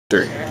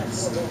Three.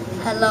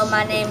 Hello,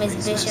 my name is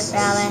Bishop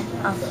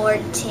Allen. I'm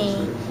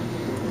 14.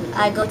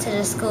 I go to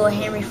the school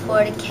Henry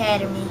Ford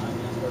Academy,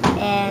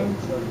 and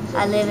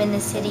I live in the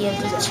city of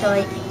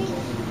Detroit.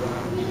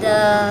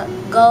 The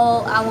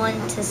goal I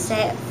want to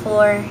set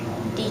for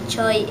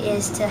Detroit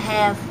is to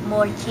have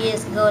more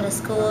kids go to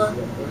school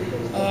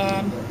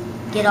and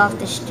get off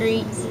the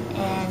streets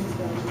and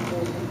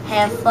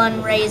have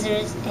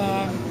fundraisers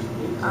and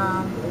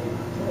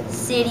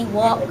city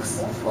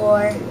walks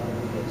for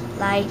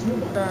like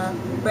the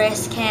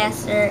breast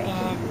cancer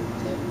and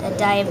the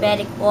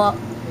diabetic walk.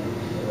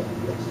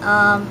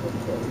 Um,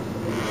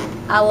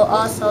 I would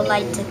also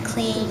like to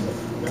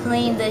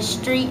clean the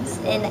streets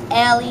and the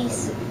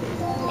alleys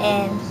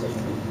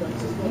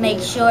and make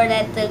sure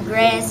that the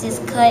grass is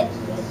cut.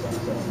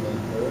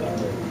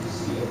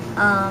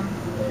 Um,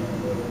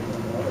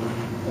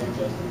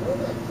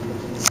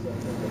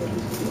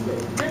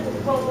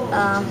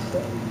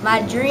 um,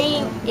 my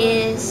dream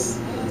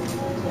is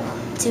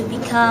to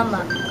become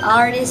an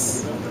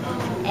artist,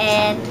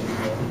 and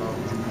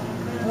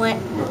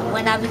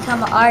when I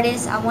become an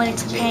artist, I wanted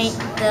to paint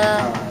the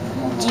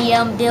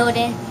GM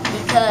building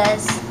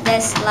because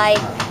that's like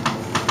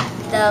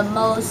the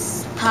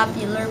most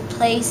popular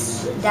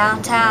place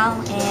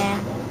downtown,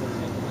 and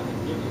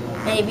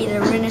maybe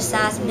the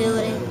Renaissance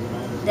building.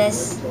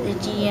 That's the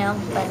GM,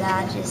 but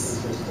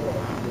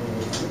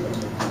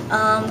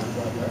um,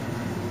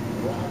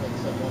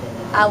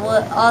 I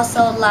would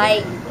also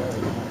like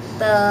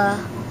the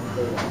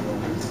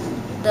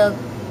the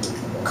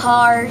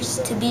cars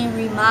to be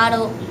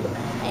remodeled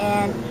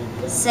and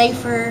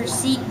safer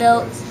seat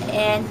belts,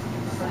 and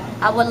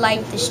I would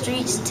like the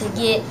streets to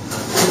get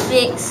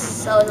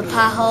fixed so the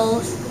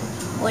potholes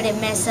wouldn't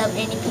mess up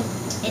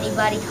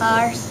anybody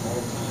cars,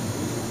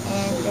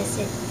 and that's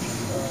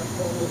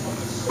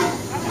it.